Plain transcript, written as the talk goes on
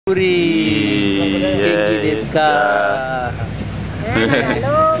Genki desu ka?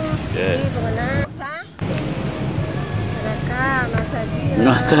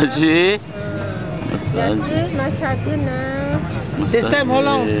 Massage? This time how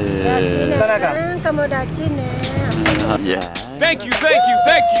long? Yeah. Thank you,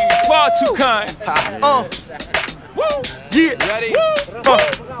 far too kind. Yeah. Ready?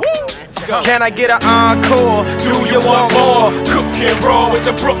 Can I get an encore? Do you want more? Cook and roll with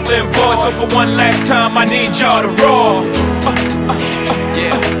the Brooklyn boys. So for one last time, I need y'all to roar.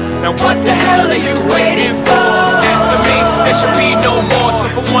 Now what the hell are you waiting for? After me, there should be no more. So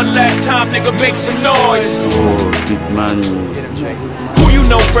for one last time, nigga, make some noise. Oh, big money. Who you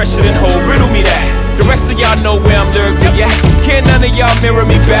know fresher than Ho? Riddle me that. The rest of y'all know where I'm lurking, yeah. Can't none of y'all mirror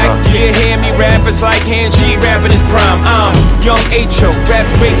me back. Yeah, hear me rap, it's like Han G rapping his prime. I'm young H.O., raps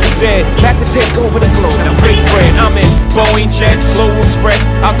Grateful Dead. Back to take over the globe, now break bread. I'm in Boeing Jets, Global Express.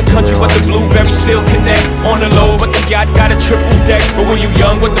 Out the country, but the blueberries still connect. On the low, but the yacht got a triple deck. But when you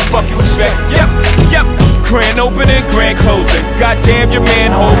young, what the fuck you expect? Yep. Grand opening, grand closing. Goddamn your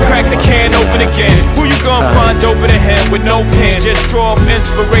manhole, crack the can open again. Who you gonna find open than him with no pen? Just draw up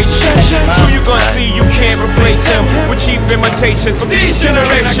inspiration. So you gonna see you can't replace him with cheap imitations for these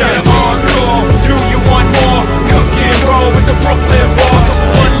generations. Encore, do you want more? Cook and roll with the Brooklyn boys. So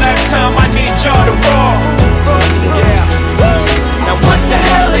for one last time, I need y'all to roar. Yeah. Now what the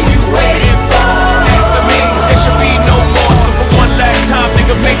hell are you waiting for? After me, there should be no more. So for one last time,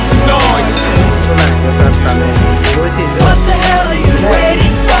 nigga, make some noise. What the hell are you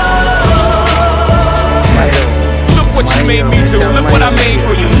waiting for? Look what you made me do, look what I made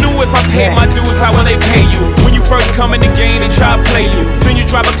for you. Knew if I paid my dues, how will they pay you? When you first come in the game, they try to play you. Then you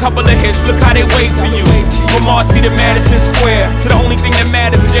drop a couple of hits, look how they wave to you. From Marcy to Madison Square, to the only thing that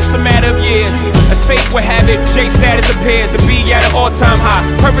matters is just a matter of years. As fate would have it, J status appears to be at an all-time high.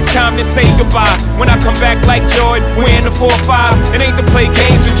 Perfect time to say goodbye. When I come back like Jordan, we're in the 4-5. It ain't to play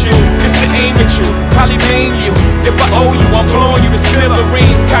games with you, it's to aim at you. Probably maim you. If I owe you, I'm blowing you to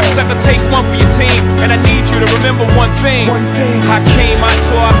smithereens. Cocksucker, take one for your team. And I need you to remember one thing. I came, I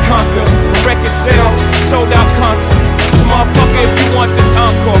saw, I conquered. For record sale, sold out concerts. So motherfucker, if you want this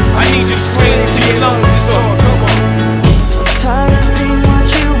encore, I need you to scream till your lungs are sore. Come on. Tired of being what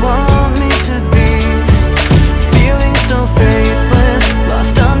you want me to be. Feeling so faithless,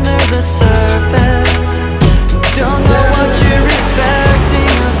 lost under the surface. Don't know what you're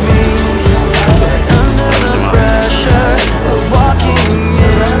expecting of me. Under the pressure of walking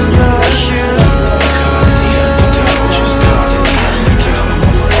in your shoes.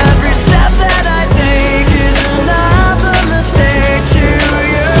 Every step that I take is another mistake to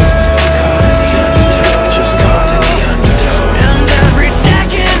you. And every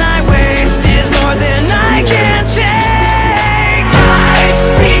second I waste is more than I can take. I've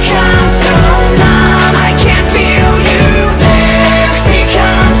become so numb, I can't feel you there.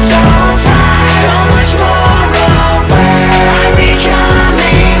 Become so tired, so much more aware. I'm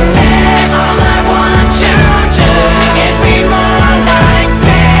becoming this. All I want to do is be more like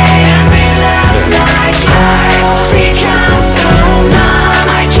me and be less like you. I've become so numb,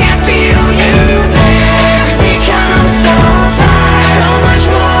 I can't feel you there. Become so tired, so much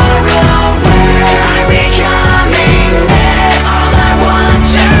more aware. I'm becoming this. All I want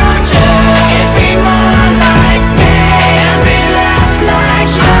to do is be more like me and be less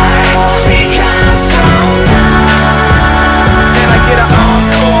like you. I've become so numb. Can I get an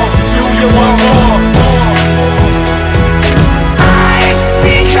encore? Do you want more? I've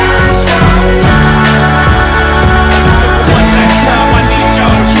become so numb. So for one last time, I need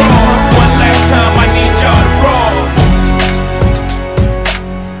y'all to roar. One last time, I need y'all to roar.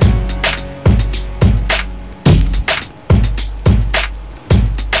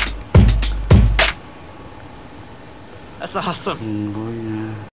 That's awesome.